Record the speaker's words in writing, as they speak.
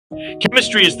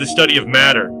Chemistry is the study of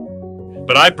matter,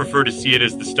 but I prefer to see it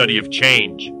as the study of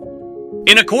change.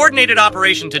 In a coordinated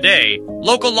operation today,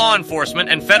 local law enforcement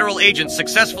and federal agents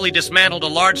successfully dismantled a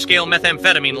large-scale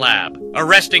methamphetamine lab,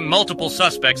 arresting multiple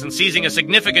suspects and seizing a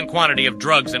significant quantity of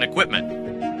drugs and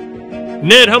equipment.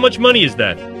 Ned, how much money is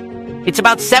that? It's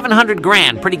about 700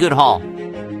 grand. Pretty good haul.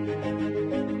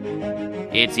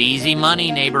 It's easy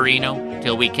money, neighborino,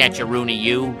 till we catch a Rooney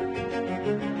you.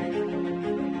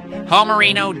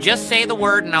 Homerino, just say the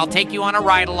word and I'll take you on a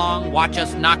ride-along, watch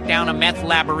us knock down a meth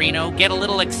laborino, get a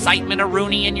little excitement of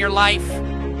Rooney in your life.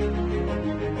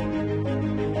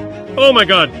 Oh my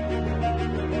god.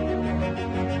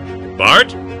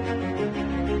 Bart?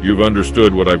 You've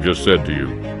understood what I've just said to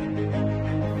you.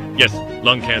 Yes,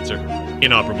 lung cancer.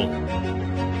 Inoperable.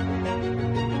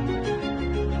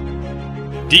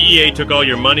 DEA took all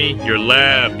your money, your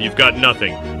lab, you've got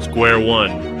nothing. Square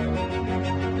one.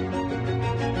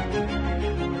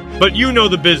 But you know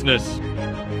the business,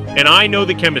 and I know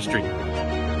the chemistry.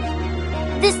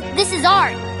 This is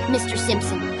art, Mr.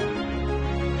 Simpson.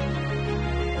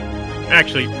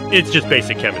 Actually, it's just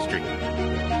basic chemistry.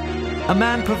 A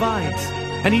man provides,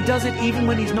 and he does it even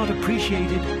when he's not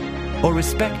appreciated, or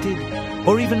respected,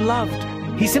 or even loved.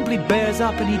 He simply bears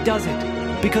up and he does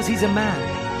it, because he's a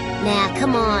man. Nah,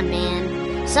 come on,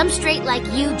 man. Some straight like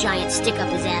you giant stick up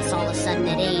his ass all of a sudden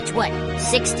at age, what,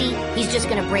 60? He's just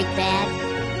gonna break bad?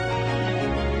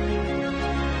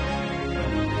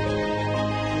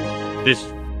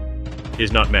 This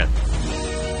is not meth.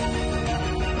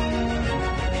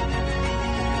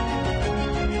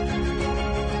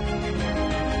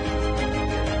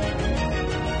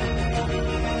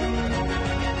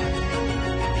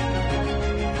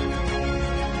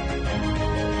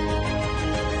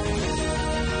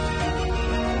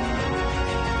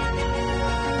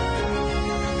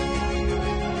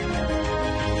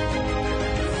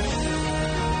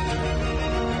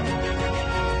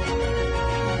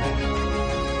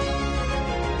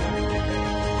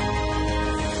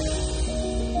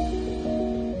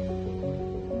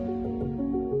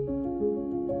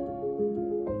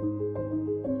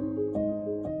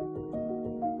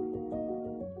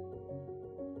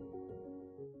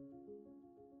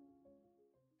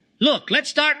 Look, let's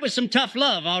start with some tough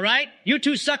love, all right? You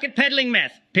two suck at peddling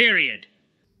meth, period.